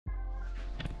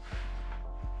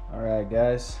Alright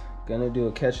guys, gonna do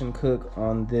a catch and cook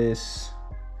on this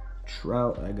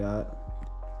trout I got.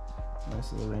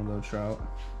 Nice little rainbow trout.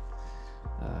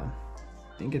 I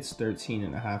think it's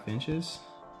 13.5 inches.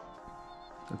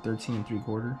 Or 13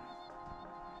 3/4.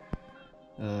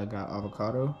 Got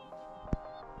avocado,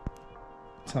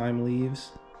 thyme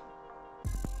leaves,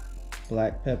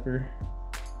 black pepper,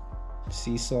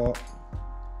 sea salt,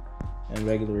 and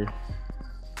regular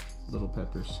little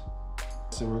peppers.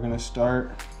 So we're gonna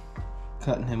start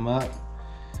cutting him up.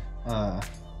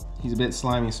 He's a bit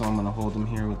slimy, so I'm gonna hold him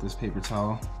here with this paper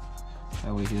towel.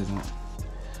 That way he doesn't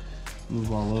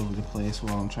move all over the place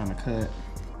while I'm trying to cut.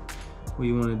 What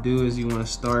you wanna do is you wanna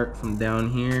start from down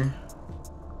here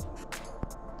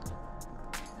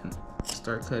and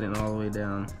start cutting all the way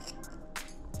down.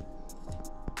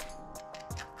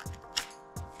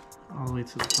 All the way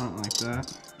to the front like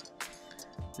that.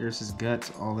 There's his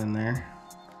guts all in there.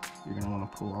 You're gonna wanna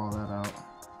pull all that out.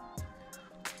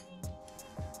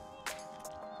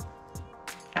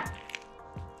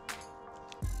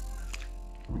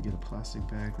 Let me get a plastic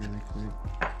bag really quick.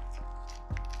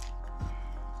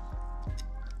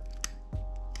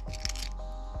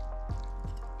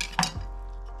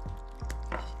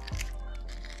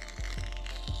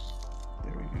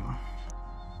 There we go.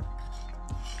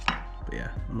 But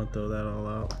yeah, I'm gonna throw that all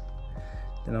out.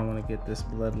 Then I wanna get this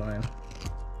bloodline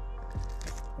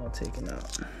all taken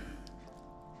out.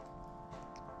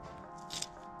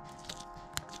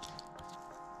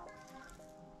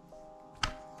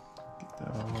 Get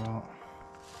that all out.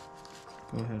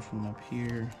 Go ahead from up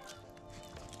here.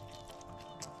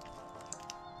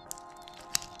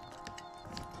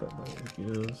 Cut by the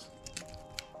gills.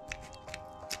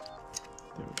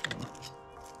 There we go.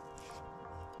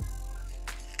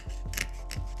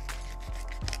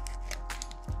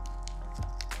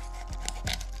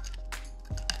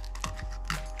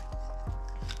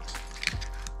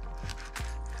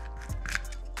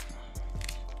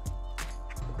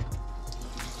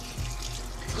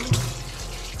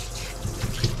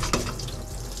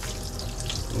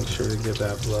 Make sure to get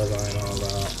that bloodline all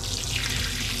out.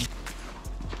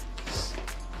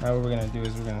 Now what we're gonna do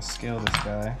is we're gonna scale this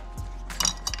guy.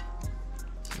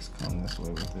 Just come this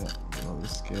way with it. Get all the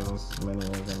scales, as many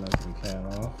of them as we can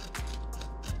off.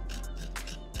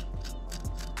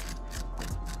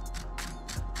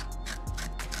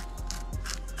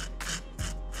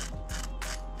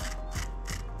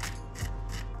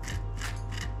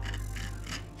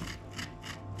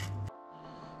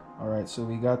 Alright, so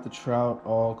we got the trout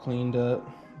all cleaned up,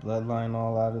 bloodline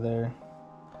all out of there,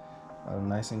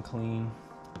 nice and clean.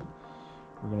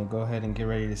 We're gonna go ahead and get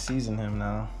ready to season him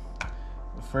now.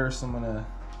 But first I'm gonna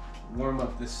warm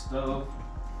up this stove.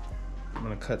 I'm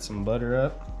gonna cut some butter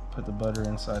up, put the butter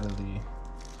inside of the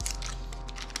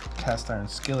cast iron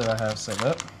skillet I have set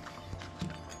up.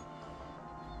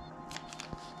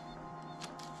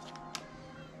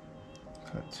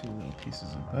 Cut 2 little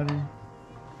pieces of butter.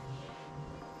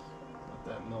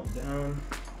 That melt down.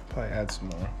 Probably add some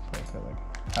more. Probably cut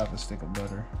like half a stick of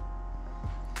butter.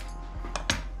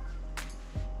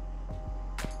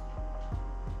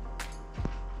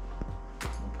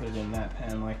 We'll put it in that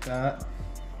pan like that.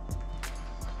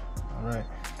 Alright,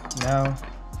 now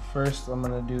first I'm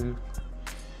gonna do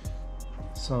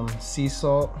some sea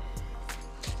salt.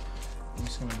 I'm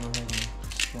just gonna go ahead and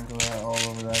sprinkle that all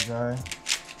over that guy.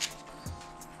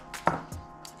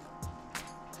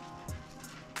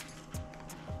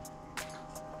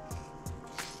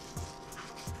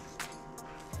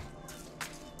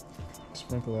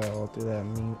 Sprinkle that all through that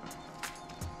meat.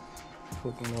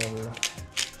 Cooking over.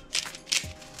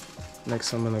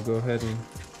 Next, I'm gonna go ahead and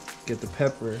get the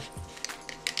pepper.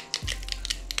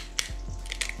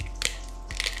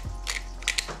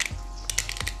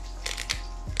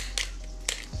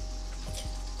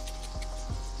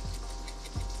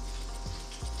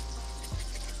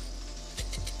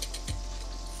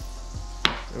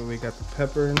 So we got the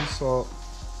pepper and the salt.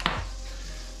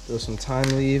 Throw some thyme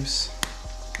leaves.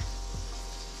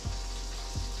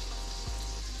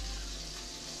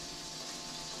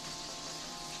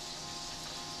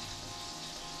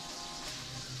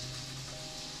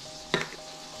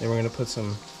 Then we're gonna put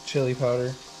some chili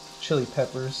powder, chili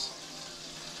peppers.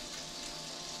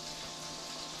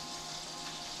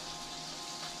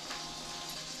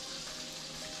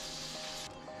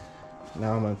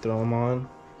 Now I'm gonna throw them on.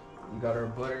 We got our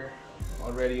butter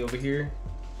already over here.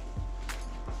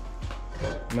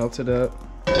 Melt it up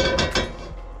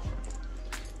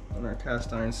on our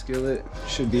cast iron skillet.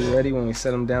 Should be ready when we set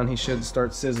them down. He should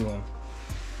start sizzling.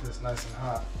 It's nice and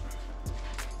hot.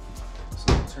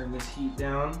 So we'll turn this heat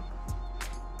down.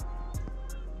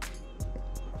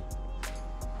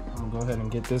 gonna go ahead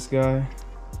and get this guy.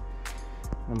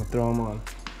 I'm gonna throw him on.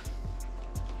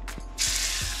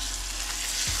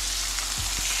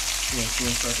 You're gonna see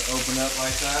him start to open up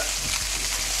like that.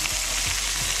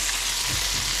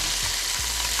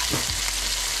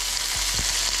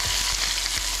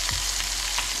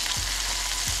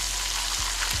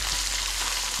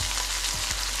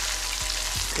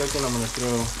 Cooking, I'm gonna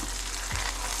throw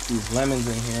these lemons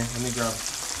in here. Let me grab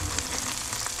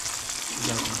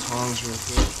some tongs real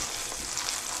quick.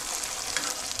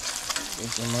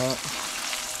 Pick them up.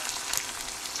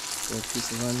 Throw a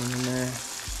piece of lemon in there.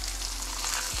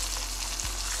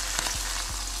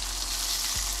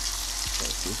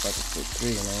 Let's see if I can fit 3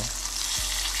 in there.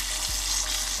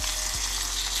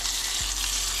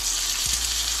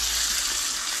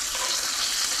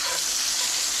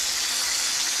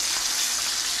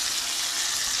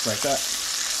 Like that.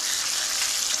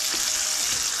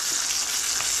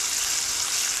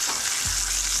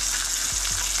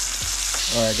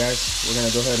 Alright guys, we're gonna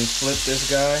go ahead and flip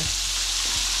this guy.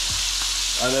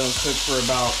 I let him cook for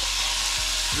about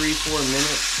 3-4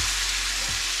 minutes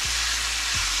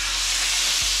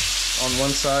on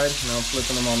one side. Now I'm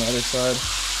flipping him on the other side.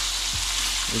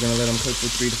 We're gonna let him cook for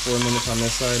 3 to 4 minutes on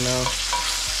this side now.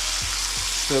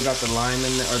 Still got the lime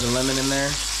in there, or the lemon in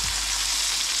there,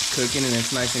 cooking, and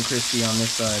it's nice and crispy on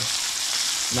this side.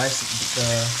 Nice, the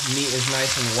meat is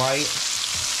nice and white.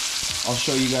 I'll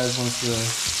show you guys once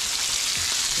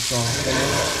it's all finished.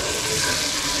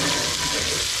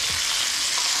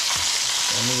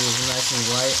 The meat is nice and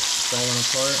white, falling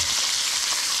apart.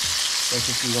 That's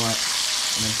what you want,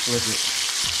 and then flip it.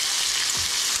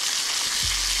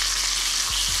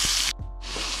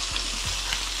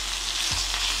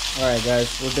 Alright guys,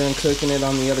 we're done cooking it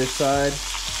on the other side.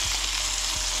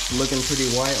 Looking pretty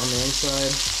white on the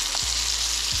inside.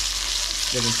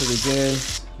 Looking pretty good.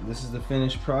 This is the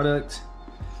finished product.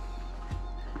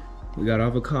 We got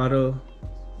avocado,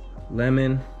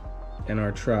 lemon, and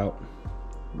our trout.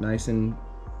 Nice and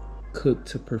cooked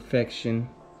to perfection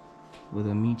with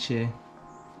a miche.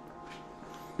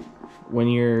 When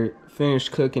you're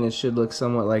finished cooking, it should look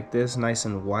somewhat like this, nice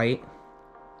and white.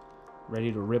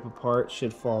 Ready to rip apart,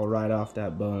 should fall right off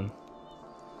that bone.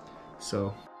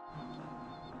 So,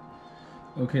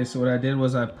 okay, so what I did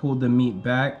was I pulled the meat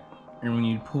back, and when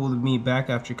you pull the meat back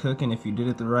after cooking, if you did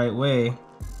it the right way, you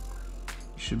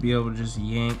should be able to just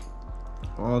yank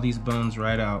all these bones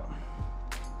right out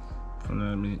from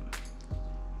the meat.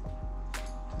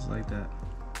 Just like that.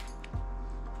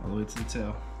 All the way to the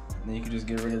tail. And then you can just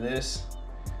get rid of this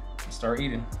and start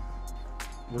eating.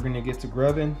 We're gonna get to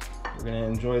grubbing. We're gonna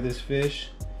enjoy this fish.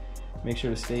 Make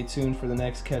sure to stay tuned for the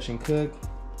next catch and cook.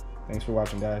 Thanks for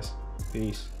watching, guys.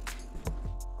 Peace.